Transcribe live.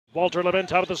Walter Lemon,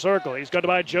 top of the circle. He's guarded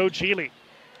by Joe Cheeley.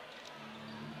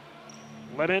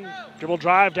 Lemon, dribble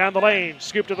drive down the lane,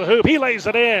 scoop to the hoop. He lays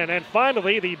it in, and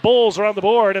finally the Bulls are on the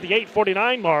board at the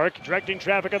 8:49 mark. Directing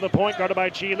traffic on the point, guarded by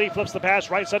Cheeley. Flips the pass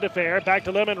right side to Fair. Back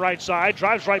to Lemon, right side.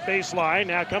 Drives right baseline.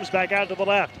 Now comes back out to the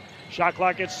left. Shot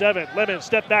clock at 7. Lemon,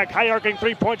 step back, high arcing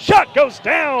three-point shot goes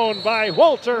down by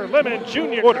Walter Lemon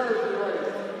Jr.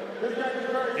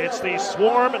 It's the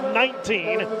Swarm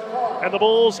 19 and the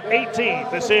Bulls 18.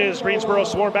 This is Greensboro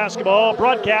Swarm basketball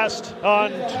broadcast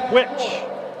on Twitch.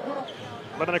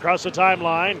 Lemon across the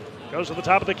timeline, goes to the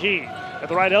top of the key. At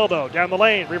the right elbow, down the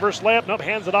lane, reverse layup. Nope,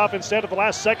 hands it off instead at the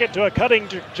last second to a cutting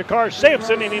Jakar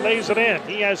Sampson, and he lays it in.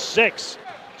 He has 6.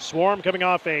 Swarm coming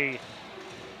off a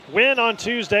win on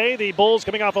Tuesday. The Bulls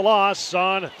coming off a loss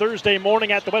on Thursday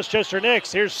morning at the Westchester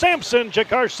Knicks. Here's Sampson.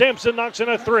 Jakar Sampson knocks in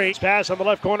a 3. Pass on the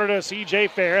left corner to C.J.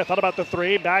 Fair. Thought about the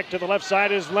 3. Back to the left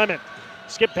side is Lemon.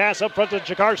 Skip pass up front to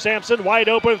Jakar Sampson. Wide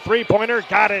open three-pointer.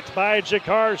 Got it by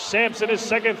Jakar Sampson. His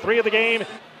second 3 of the game.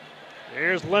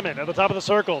 Here's Lemon at the top of the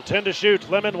circle. 10 to shoot.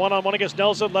 Lemon one-on-one against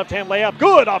Nelson. Left-hand layup.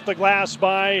 Good off the glass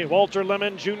by Walter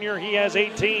Lemon Jr. He has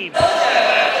 18.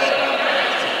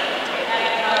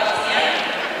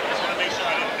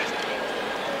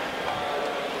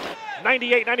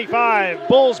 98-95.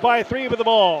 Bulls by 3 with the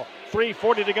ball.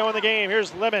 3:40 to go in the game.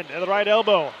 Here's Lemon at the right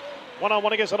elbow.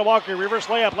 One-on-one against Walker. Reverse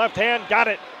layup. Left hand. Got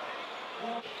it.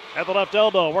 At the left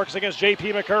elbow. Works against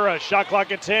J.P. McCurra. Shot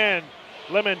clock at 10.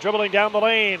 Lemon dribbling down the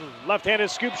lane. Left-handed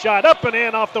scoop shot. Up and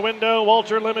in off the window.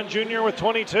 Walter Lemon Jr. with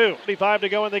 22. 35 to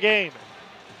go in the game.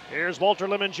 Here's Walter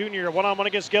Lemon Jr. One-on-one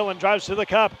against Gillen. Drives to the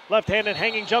cup. Left-handed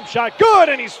hanging jump shot. Good,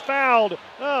 and he's fouled.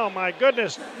 Oh, my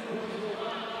goodness.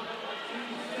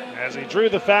 As he drew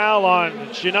the foul on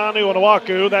Chinanu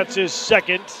Onuaku, that's his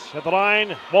second. At the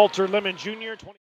line, Walter Lemon Jr.